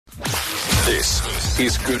This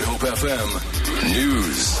is Good Hope FM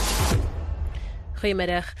News.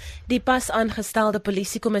 Goeiemiddag. Die pas aangestelde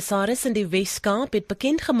polisiekommissaris in die Wes-Kaap het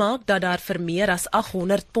bekendgemaak dat daar vir meer as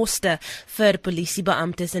 800 poste vir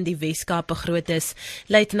polisiebeamptes in die Wes-Kaap begroot is.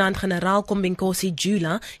 Luitenant-generaal Kombinkosi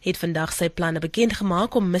Jula het vandag sy planne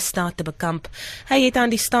bekendgemaak om misdaad te bekamp. Hy het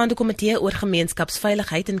aan die staande komitee oor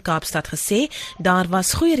gemeenskapsveiligheid in Kaapstad gesê, daar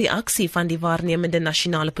was goeie reaksie van die waarnemende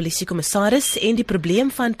nasionale polisiekommissaris en die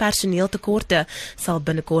probleem van personeeltekorte sal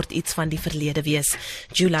binnekort iets van die verlede wees.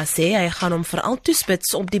 Jula sê hy gaan hom veral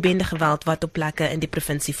toespits op die bendegeweld wat op plekke in die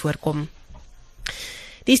provinsie voorkom.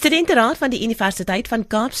 Die studenteraad van die Universiteit van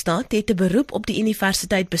Kaapstad het 'n beroep op die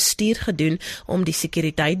universiteit bestuur gedoen om die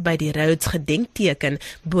sekuriteit by die Rhodes gedenkteken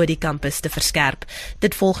bo die kampus te verskerp.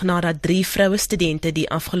 Dit volg nadat 3 vroue studente die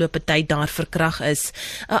afgelope tyd daar verkrag is.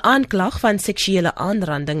 'n Aanklag van seksuele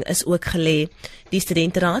aanranding is ook gelê. Die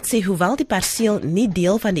studenteraad sê hoewel die perseel nie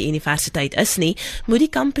deel van die universiteit is nie, moet die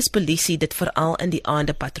kampuspolisie dit veral in die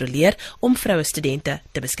aande patrolleer om vroue studente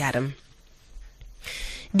te beskerm.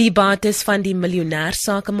 Die bates van die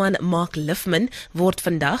miljonêr-sakeman Mark Lifman word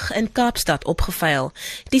vandag in Kaapstad opgeveil.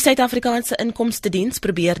 Die Suid-Afrikaanse Inkomstediens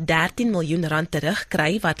probeer R13 miljoen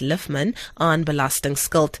terugkry wat Lifman aan belasting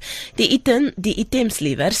skuld. Die items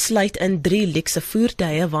liewer sluit in 3 luukse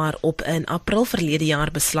voertuie waarop in April verlede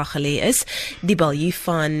jaar beslag gelê is. Die baljuw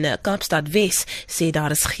van Kaapstad Wes sê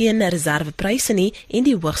daar is geen reservepryse nie en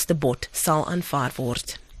die hoogste bod sal aanvaar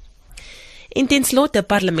word. En ten slotte,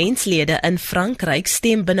 parlementslede in Frankryk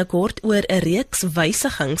stem binnekort oor 'n reeks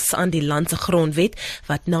wysigings aan die land se grondwet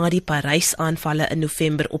wat na die Parys-aanvalle in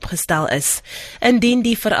November opgestel is. Indien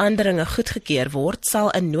die veranderinge goedgekeur word,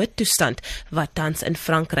 sal 'n noodtoestand wat tans in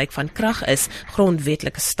Frankryk van krag is,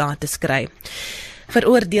 grondwetlike status kry.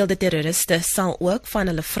 Veroordeelde terroriste sal ook van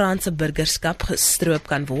hulle Franse burgerskap gestroop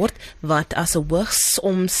kan word, wat as 'n hoogs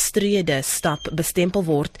omstrede stap bestempel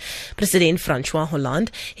word. President François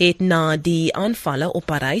Hollande het na die aanvalle op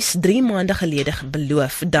Parys 3 maande gelede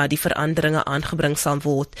beloof dat die veranderinge aangebring sal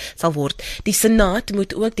word. Die Senaat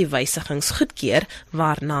moet ook die wysigings goedkeur,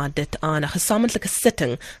 waarna dit aan 'n gesamentlike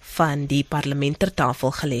sitting van die parlement ter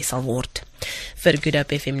tafel gelê sal word. Vir Good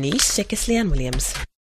Hope FM nuus, ek is Leanne Williams.